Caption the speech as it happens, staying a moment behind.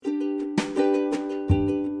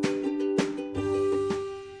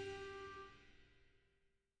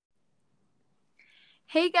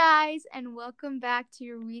Hey guys, and welcome back to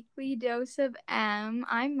your weekly dose of M.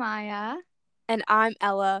 I'm Maya, And I'm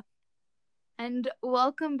Ella. and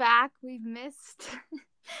welcome back. We've missed.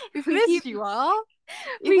 We've missed you all,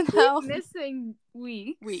 we even keep though missing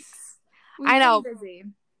weeks. weeks. We've I know. been busy.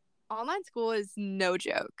 Online school is no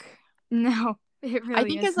joke. No, it really I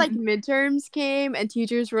think isn't. as like midterms came and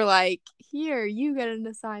teachers were like, "Here, you get an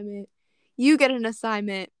assignment. You get an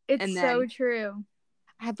assignment." It's And so then true.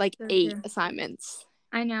 I had like So 8 true. assignments.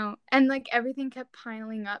 I know, and like everything kept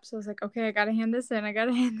piling up. So I was like, okay, I gotta hand this in.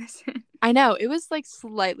 I know. It was like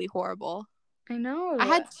slightly horrible. I know. I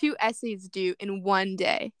had 2 essays due in one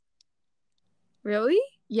day. Really?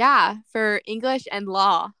 Yeah, for English and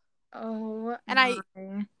law. Oh And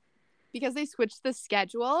my. because they switched the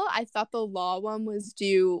schedule, I thought the law one was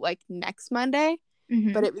due like next Monday,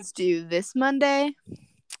 but it was due this Monday.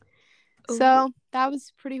 So that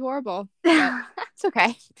was pretty horrible, but it's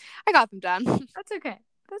okay. I got them done. That's okay.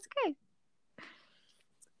 That's okay.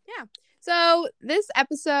 Yeah. So this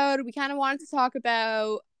episode, we kind of wanted to talk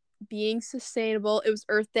about being sustainable. It was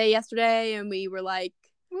Earth Day yesterday, and we were like,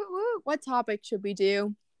 what topic should we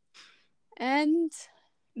do? And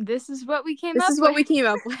this is what we came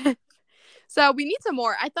up with. So we need some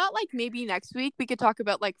more. I thought like maybe next week we could talk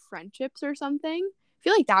about like friendships or something. I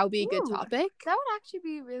feel like that would be a good topic. That would actually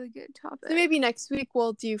be a really good topic. So maybe next week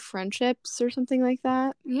we'll do friendships or something like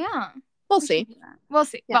that. Yeah. We'll see. We'll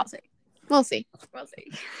see. Yeah. We'll see.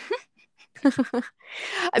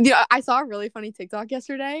 I saw a really funny TikTok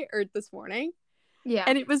yesterday or this morning. Yeah.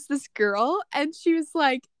 And it was this girl and she was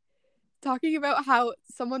like talking about how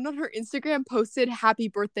someone on her Instagram posted happy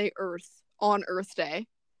birthday Earth on Earth Day.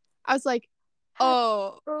 I was like,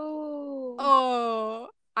 oh,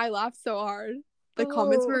 I laughed so hard. The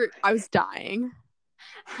comments were, I was dying.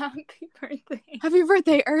 Happy birthday. Happy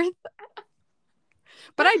birthday, Earth.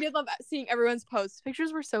 But I did love seeing everyone's posts.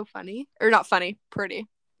 Pictures were so funny. Or not funny, pretty.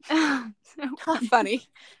 Not funny.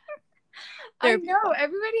 I know.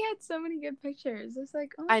 Everybody had so many good pictures. It's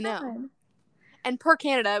like, oh my God. know. And per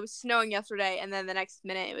Canada, it was snowing yesterday, and then the next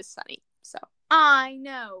minute it was sunny. So I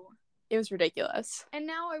know. It was ridiculous. And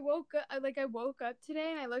now I woke up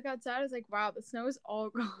today and I look outside. I was like, wow, the snow is all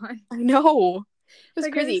gone. I know. It was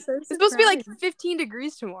like, crazy. It's supposed to be like 15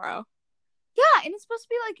 degrees tomorrow. Yeah, and it's supposed to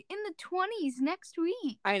be like in the 20s next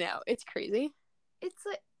week. I know. It's crazy. It's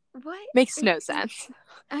like, what? Makes no sense.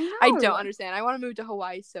 I know. I don't understand. I want to move to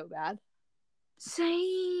Hawaii so bad.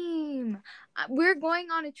 Same. We're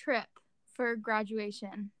going on a trip for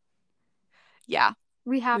graduation. Yeah.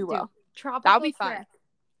 We have to. Will. Tropical That'll be trip. fun.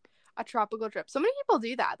 A tropical trip. So many people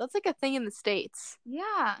do that. That's like a thing in the States.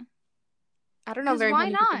 Yeah. I don't know very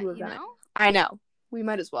many people who have done it. I know. We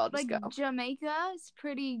might as well just go. Jamaica is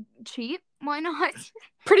pretty cheap. Why not?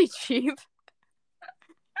 Pretty cheap.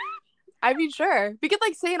 I mean, sure. We could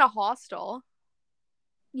like stay in a hostel.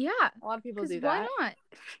 Yeah. A lot of people do that. Why not?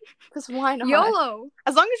 Because why not? YOLO.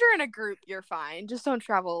 As long as you're in a group, you're fine. Just don't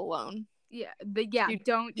travel alone. Yeah. You'd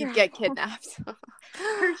get kidnapped.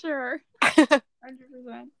 For sure.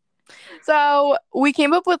 100%. So we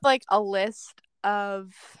came up with like a list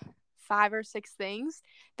of 5 or 6 things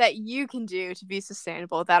that you can do to be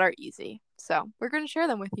sustainable that are easy. So we're going to share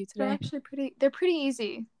them with you today. They're actually pretty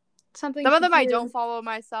easy. Some of them I don't follow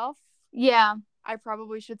myself. Yeah. I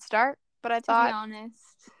probably should start, but I thought, to be honest,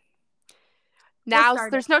 now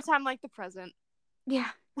there's no time like the present. Yeah.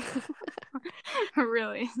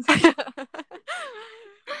 Really.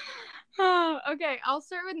 Okay, I'll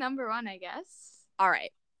start with number 1, I guess. All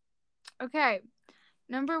right. Okay.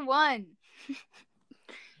 Number 1.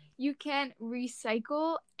 You can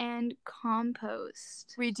recycle and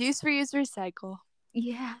compost. Reduce, reuse, recycle.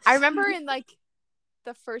 Yes. I remember in like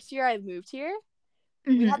the first year I moved here,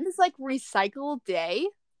 we had this like recycle day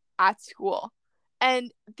at school.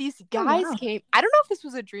 And these guys came. I don't know if this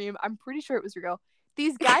was a dream. I'm pretty sure it was real.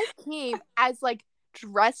 These guys came as like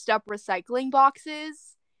dressed up recycling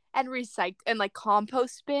boxes and like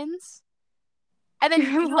compost bins. And then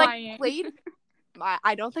you like played.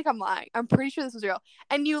 I don't think I'm lying. I'm pretty sure this was real.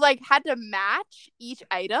 And you like had to match each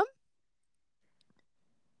item.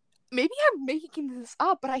 Maybe I'm making this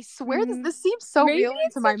up, but I swear this seems so real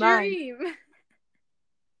into my mind.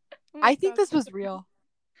 I think this was real.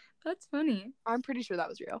 That's funny. I'm pretty sure that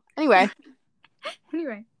was real. Anyway.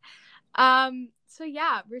 So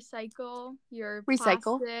yeah, recycle your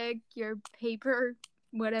plastic, your paper,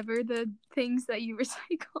 whatever the things that you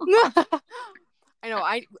recycle. I know.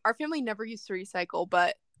 Our family never used to recycle,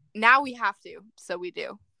 but now we have to, so we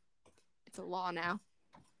do. It's a law now.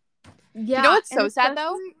 Yeah. You know what's so sad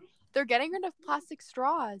though? They're getting rid of plastic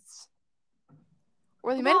straws.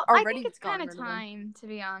 Or they might have already I think it's kind of gotten rid of them. time, to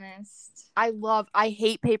be honest. I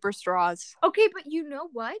hate paper straws. Okay, but you know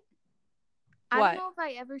what? I What? don't know if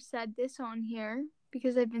I ever said this on here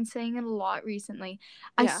because I've been saying it a lot recently.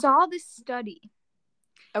 Yeah. I saw this study.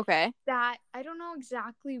 Okay. That I don't know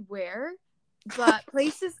exactly where, but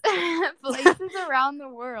places around the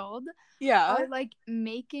world are like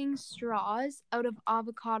making straws out of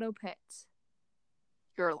avocado pits.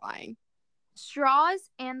 You're lying. Straws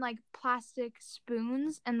and like plastic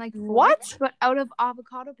spoons and like what? But out of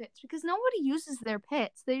avocado pits because nobody uses their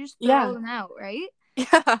pits. They just throw them out, right?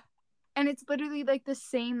 Yeah. And it's literally like the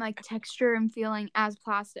same like texture and feeling as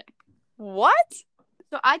plastic. What?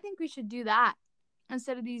 So I think we should do that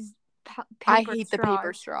instead of these I hate the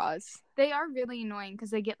paper straws. They are really annoying because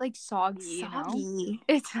they get like soggy, you know?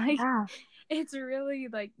 It's like, it's really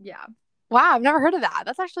like, yeah. Wow, I've never heard of that.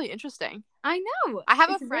 That's actually interesting. I know. I have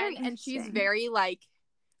a friend and she's very like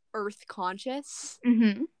earth conscious.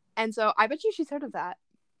 Mm-hmm. And so I bet she's heard of that.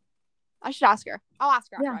 I should ask her. I'll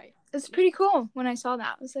ask her after. It's pretty cool when I saw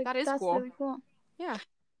that. I was like, that's cool. Really cool. Yeah.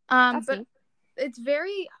 But neat. It's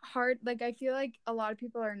very hard. Like, I feel like a lot of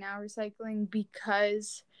people are now recycling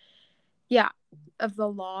because of the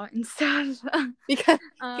law and stuff. because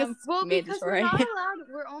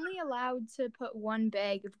we're only allowed to put one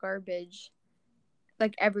bag of garbage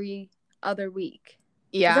like every other week.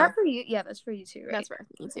 Yeah. Is that for you? Yeah, that's for you too, right? That's for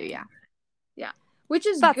me too, yeah. Yeah. Which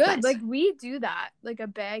is good. Nice. Like we do that. Like a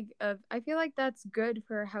bag of I feel like that's good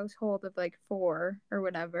for a household of like 4 or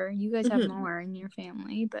whatever. You guys have more in your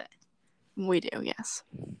family, but we do, yes.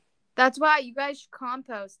 That's why you guys should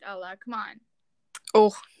compost, Ella. Come on.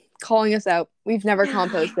 Oh, calling us out. We've never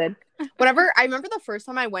composted. Whenever I remember the first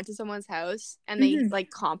time I went to someone's house and they like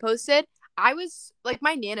composted, I was like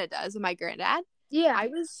my Nana does and my granddad. Yeah. I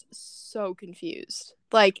was so confused.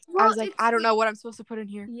 Like I was like, I don't know what I'm supposed to put in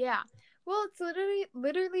here. Yeah. Well, it's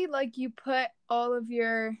literally like you put all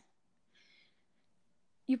your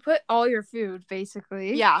food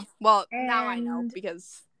basically. Yeah. Well, now I know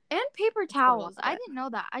because and paper towels. I didn't know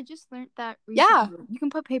that. I just learned that recently. Yeah. You can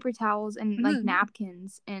put paper towels and like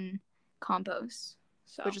napkins in compost.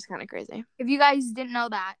 So which is kind of crazy. If you guys didn't know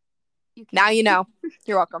that, you can. Now you know.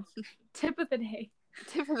 You're welcome. Tip of the day.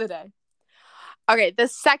 Tip of the day. Okay, the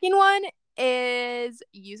second one is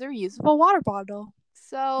use a reusable water bottle.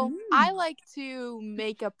 So I like to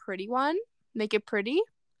make a pretty one. Make it pretty.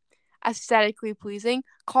 Aesthetically pleasing.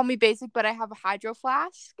 Call me basic, but I have a hydro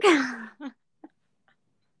flask.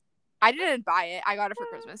 I didn't buy it. I got it for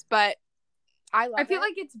Christmas, but I love it. I feel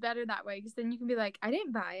like it's better that way because then you can be like, I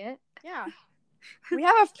didn't buy it. Yeah. We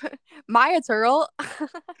have Maya Turtle.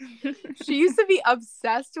 She used to be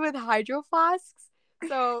obsessed with hydro flasks.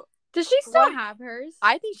 So does she still have hers?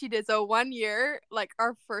 I think she did. So one year, like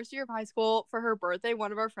our first year of high school, for her birthday,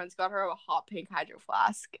 one of our friends got her a hot pink hydro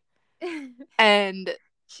flask. And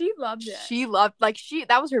she loved it.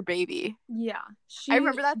 That was her baby. Yeah. I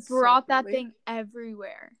remember that brought that thing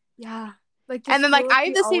everywhere. Yeah. And then I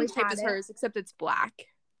have the same type as hers, except it's black.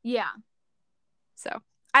 Yeah. So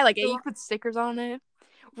I like it. You put stickers on it.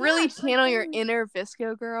 Really channel your inner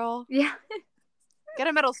Visco girl. Yeah. Get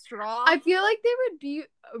a metal straw. I feel like they would be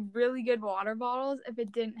really good water bottles if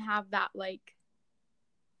it didn't have that like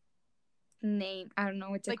name. I don't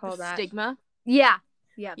know what to call that. Stigma. Yeah.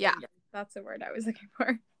 Yeah. That's the word I was looking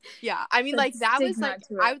for. Yeah, I mean, like that was like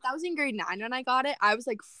that was in grade 9 when I got it. I was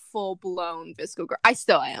like full blown Visco girl. I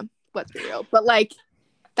still am. Let's be real, but like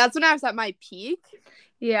that's when I was at my peak.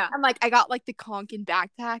 Yeah, and like I got like the Conkin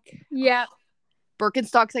backpack. Yeah,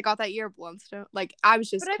 Birkenstocks I got that year. Blundstone. Like I was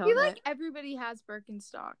just. But I feel like everybody has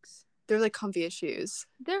Birkenstocks. They're like comfy as shoes.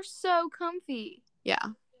 They're so comfy. Yeah,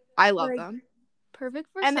 I love them. Perfect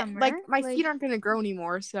for summer. And like my feet aren't gonna grow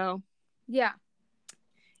anymore, so yeah,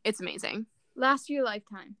 it's amazing. Last your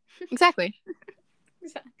lifetime. Exactly.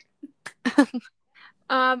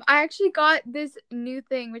 I actually got this new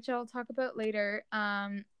thing, which I'll talk about later.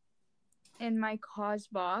 In my cause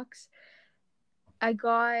box, I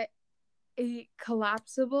got a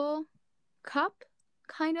collapsible cup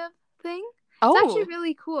kind of thing. Oh. It's actually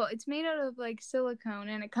really cool. It's made out of like silicone,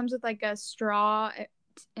 and it comes with like a straw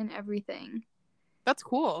and everything. That's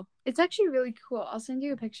cool. It's actually really cool. I'll send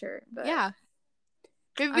you a picture. But yeah.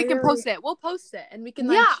 Maybe we can post it. We'll post it, and we can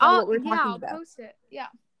show what we're talking about. I'll post it. Yeah,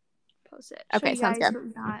 post it. Okay, sounds good.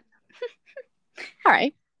 All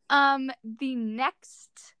right. The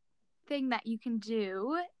next thing that you can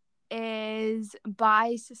do is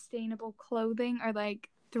buy sustainable clothing or like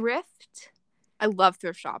thrift. I love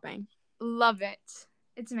thrift shopping. Love it.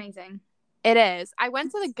 It's amazing. It is. I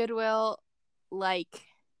went to the Goodwill like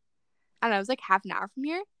I don't know, it was like half an hour from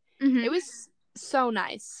here. Mm-hmm. It was so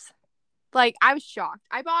nice. Like, I was shocked.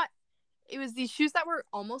 It was these shoes that were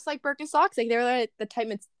almost like Birkenstocks. Like, they were like the type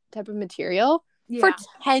of material for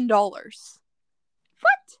 $10.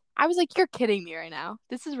 What? I was like, you're kidding me right now.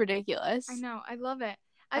 This is ridiculous. I know. I love it.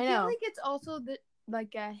 I feel like it's also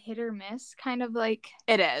like a hit or miss kind of like.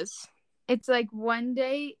 It is. It's like one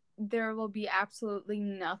day there will be absolutely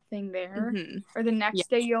nothing there. Mm-hmm. Or the next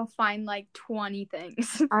day you'll find like 20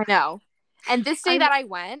 things. I know. And this day that I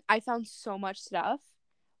went, I found so much stuff.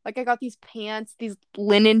 Like, I got these pants, these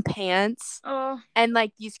linen pants. Oh. And,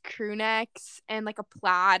 like, these crew necks and, like, a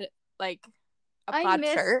plaid shirt. I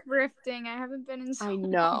miss thrifting. I haven't been in so long. I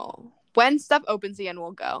know. When stuff opens again,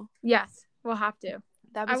 we'll go. Yes, we'll have to.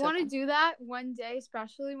 I want to do that one day,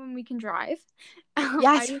 especially when we can drive.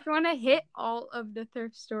 Yes. I just want to hit all of the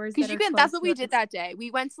thrift stores. Because that's what we did that day. We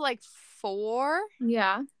went to, like, 4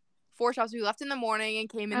 shops. We left in the morning and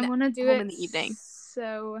came in in the evening.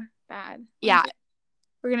 So bad. Yeah.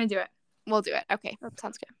 We're going to do it. We'll do it. Okay. That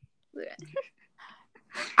sounds good. We'll do it.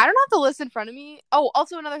 I don't have the list in front of me. Oh,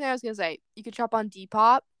 also another thing I was going to say. You could shop on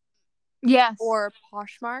Depop. Yes. Or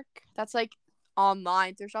Poshmark. That's like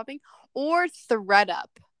online thrift shopping. Or ThredUp.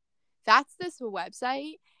 That's this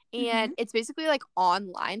website. And it's basically like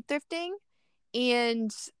online thrifting.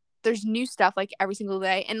 And there's new stuff like every single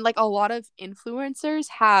day. And like a lot of influencers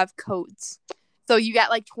have codes. So you get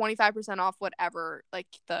like 25% off whatever like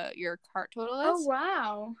your cart total is. Oh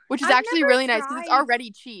wow! Which is actually really nice because it's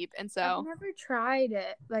already cheap, and so I've never tried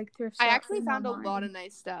it like thrift. I actually found a lot of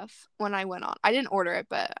nice stuff when I went on. I didn't order it,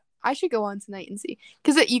 but I should go on tonight and see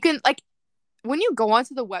because you can like when you go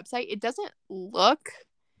onto the website, it doesn't look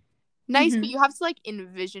nice, but you have to like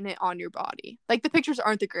envision it on your body. Like the pictures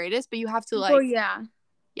aren't the greatest, but you have to like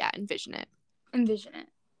envision it. Envision it.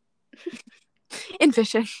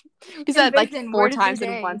 Envision. You said like 4 times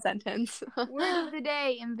in one sentence. Word of the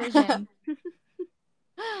day, envision.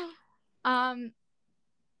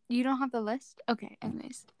 You don't have the list? Okay,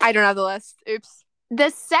 anyways. I don't have the list. Oops.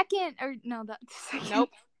 The second Nope.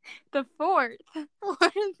 The fourth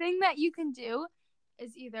thing that you can do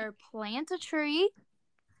is either plant a tree.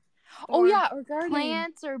 Or garden.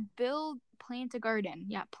 Plant a garden.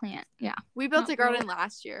 Yeah, plant. Yeah. We built a garden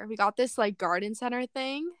last year. We got this like garden center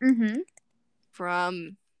thing.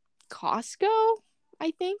 From Costco,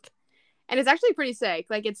 I think. And it's actually pretty sick.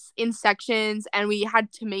 Like, it's in sections, and we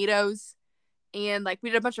had tomatoes, and, like,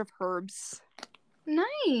 we did a bunch of herbs.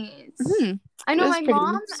 Nice. I know my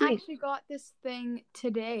mom actually got this thing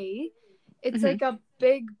today. It's, like, a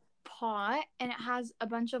big pot, and it has a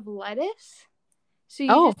bunch of lettuce. So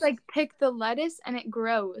you just, like, pick the lettuce, and it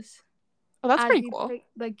grows. Oh, that's pretty cool.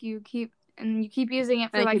 You keep using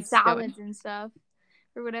it for, like, salads and stuff.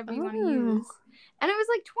 Or whatever you want to use. And it was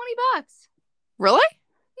like $20. Really?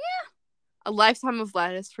 Yeah. A lifetime of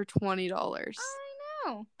lettuce for $20. I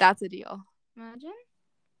know. That's a deal. Imagine.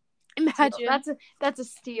 That's a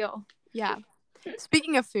steal. Yeah.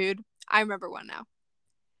 Speaking of food, I remember one now.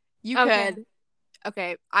 You could.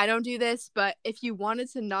 Okay, I don't do this, but if you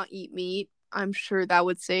wanted to not eat meat, I'm sure that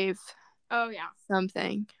would save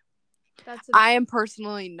something. I am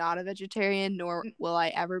personally not a vegetarian, nor will I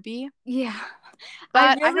ever be. Yeah.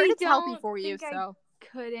 But I heard it's healthy for you, so.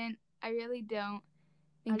 I really don't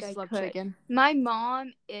think I love could. Chicken. My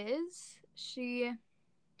mom is.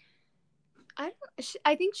 I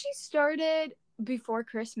think she started before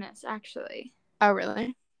Christmas, actually. Oh,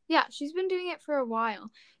 really? Yeah, she's been doing it for a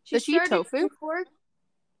while. Does she eat tofu?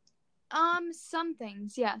 Some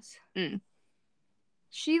things, yes.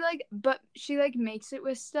 She makes it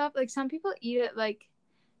with stuff. Like some people eat it like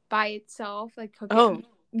by itself, like cook it. Oh.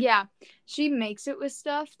 Yeah. She makes it with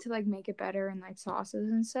stuff to like make it better and like sauces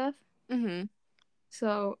and stuff.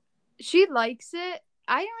 So she likes it.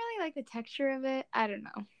 I don't really like the texture of it. I don't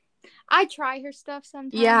know. I try her stuff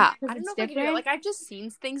sometimes. Yeah. I don't know if I can do it. Like I've just seen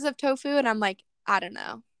things of tofu and I'm like, I don't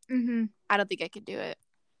know. I don't think I could do it.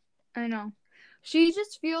 I know. She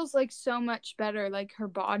just feels like so much better, like her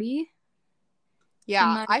body.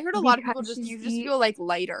 Yeah, I heard a lot of people just feel like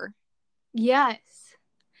lighter. Yes.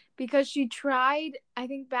 Because she tried, I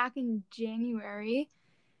think back in January,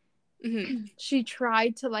 she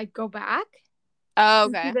tried to like go back. Oh,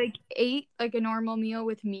 okay. She like ate like a normal meal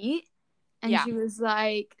with meat and she was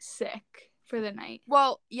like sick for the night.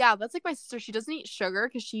 Well, yeah, that's like my sister. She doesn't eat sugar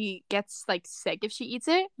because she gets like sick if she eats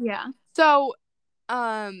it. Yeah. So,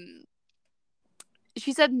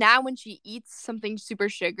 she said now when she eats something super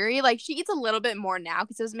sugary, like she eats a little bit more now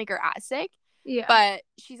because it doesn't make her as sick. Yeah. But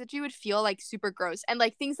she said she would feel like super gross. And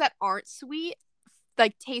like things that aren't sweet,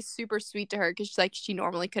 like taste super sweet to her because like she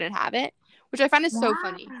normally couldn't have it. Which I find is so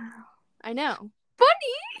funny. I know.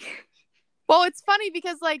 Funny? Well, it's funny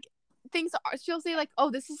because like things are, she'll say like,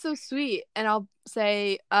 "Oh, this is so sweet," and I'll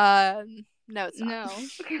say, "No, it's not."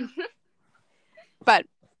 No. But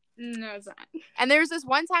No, it's not. and there's this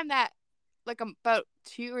one time that like about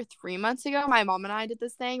 2 or 3 months ago, my mom and I did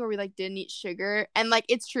this thing where we like didn't eat sugar, and like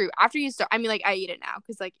it's true. After you start, I mean, like I eat it now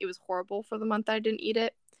because like it was horrible for the month that I didn't eat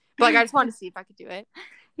it, but like I just wanted to see if I could do it.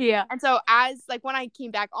 Yeah. And so as like when I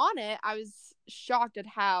came back on it, I was shocked at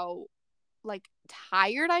how like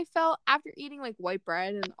tired I felt after eating like white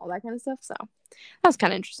bread and all that kind of stuff. So that was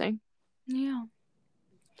kind of interesting. Yeah.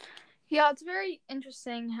 Yeah, it's very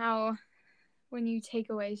interesting how when you take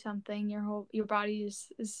away something, your body is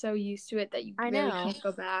so used to it that you really can't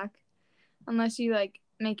go back unless you like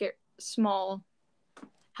make it small,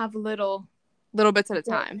 have little bits at a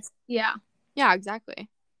time. Yeah. Yeah, exactly.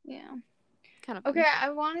 Yeah. Kind of. Okay,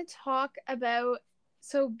 I want to talk about.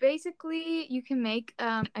 So basically, you can make.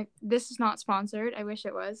 This is not sponsored. I wish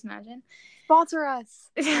it was. Imagine. Sponsor us.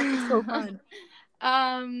 That's so fun.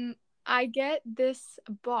 I get this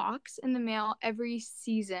box in the mail every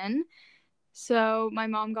season. So my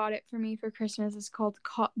mom got it for me for Christmas. It's called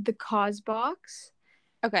the Cause Box.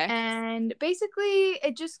 Okay. And basically,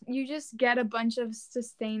 you just get a bunch of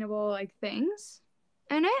sustainable like things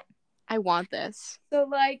in it. I want this. So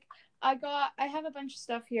like I have a bunch of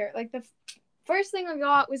stuff here. Like the first thing I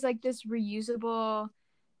got was like this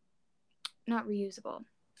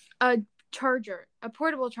charger, a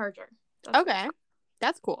portable charger. Okay.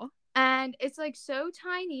 That's cool. And it's like so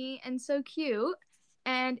tiny and so cute.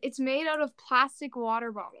 And it's made out of plastic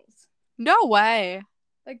water bottles. No way.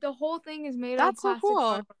 Like the whole thing is made out of plastic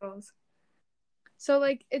water bottles. So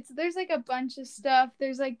like there's like a bunch of stuff.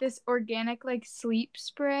 There's like this organic like sleep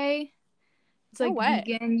spray. It's like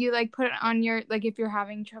vegan. You like put it on your like if you're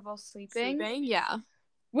having trouble sleeping. Yeah.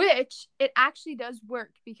 Which it actually does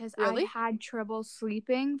work because I had trouble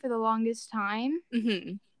sleeping for the longest time.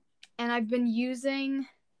 Mm-hmm. And I've been using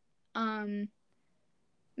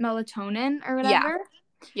melatonin or whatever.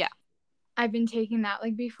 Yeah. I've been taking that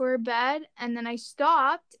like before bed, and then I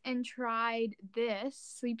stopped and tried this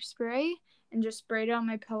sleep spray and just sprayed it on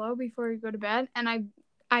my pillow before I go to bed, and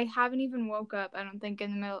I haven't even woke up, I don't think,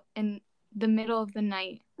 in the middle of the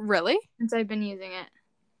night. Really? Since I've been using it.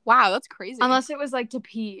 Wow, that's crazy. Unless it was like to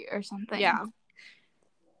pee or something. Yeah.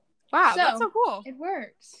 Wow, that's so cool. It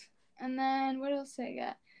works. And then what else did I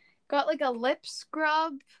get? Got like a lip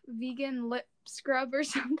scrub, vegan lip scrub or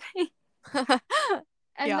something.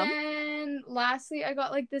 And then lastly, I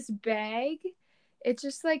got like this bag. It's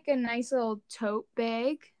just like a nice little tote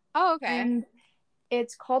bag. Oh, okay. And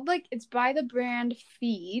it's by the brand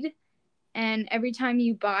Feed. And every time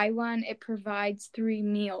you buy one, it provides 3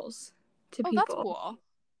 meals to people. That's cool.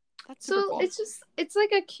 That's super cool. It's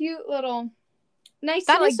like a cute little, nice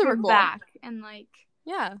to like give back and like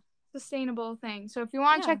sustainable thing. So if you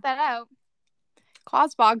want to check that out,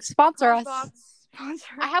 CauseBox, sponsor us. Sponsor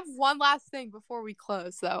I have one last thing before we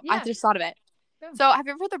close, though. Yeah. I just thought of it. Go. So, have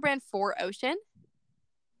you ever heard the brand 4Ocean?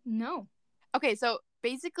 No. Okay, so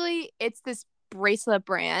basically, it's this bracelet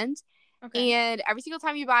brand, and every single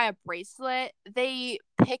time you buy a bracelet, they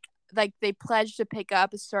pledge to pick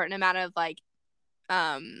up a certain amount of like,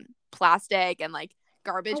 plastic and like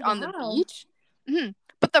garbage on the beach. Mm-hmm.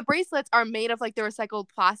 But the bracelets are made of like the recycled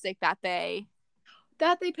plastic that they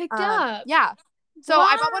picked up. Yeah. So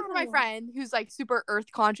I bought one for my friend who's like super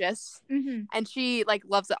earth conscious, and she like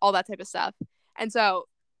loves all that type of stuff. And so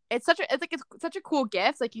it's such a cool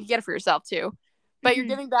gift. Like you can get it for yourself too, but you're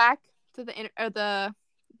giving back to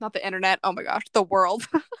not the internet. Oh my gosh, the world.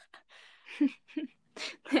 The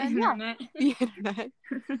internet. The internet.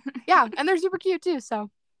 Yeah, and they're super cute too.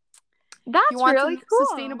 So that's you want really cool.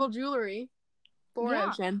 Sustainable jewelry.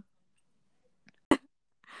 4Ocean.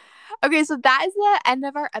 Okay, so that is the end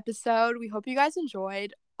of our episode. We hope you guys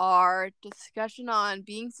enjoyed our discussion on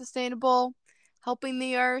being sustainable, helping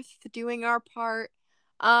the earth, doing our part.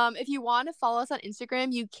 If you want to follow us on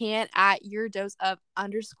Instagram, you can at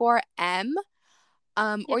yourdose_of_m.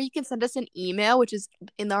 Or you can send us an email, which is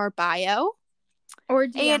in our bio. Or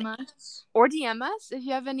DM us. Or DM us if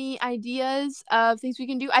you have any ideas of things we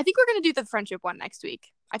can do. I think we're going to do the friendship one next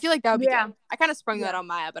week. I feel like that would be good. I kind of sprung that on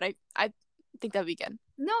Maya, but I think that would be good.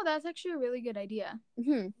 No, that's actually a really good idea.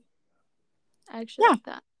 Mm-hmm. I actually like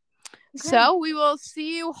that. Okay. So we will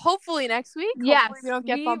see you hopefully next week. Yes. Hopefully we don't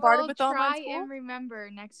get bombarded with online school. Try and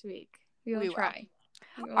remember next week. We will try.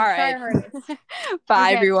 We will try our hardest.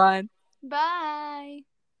 Bye, everyone. Bye.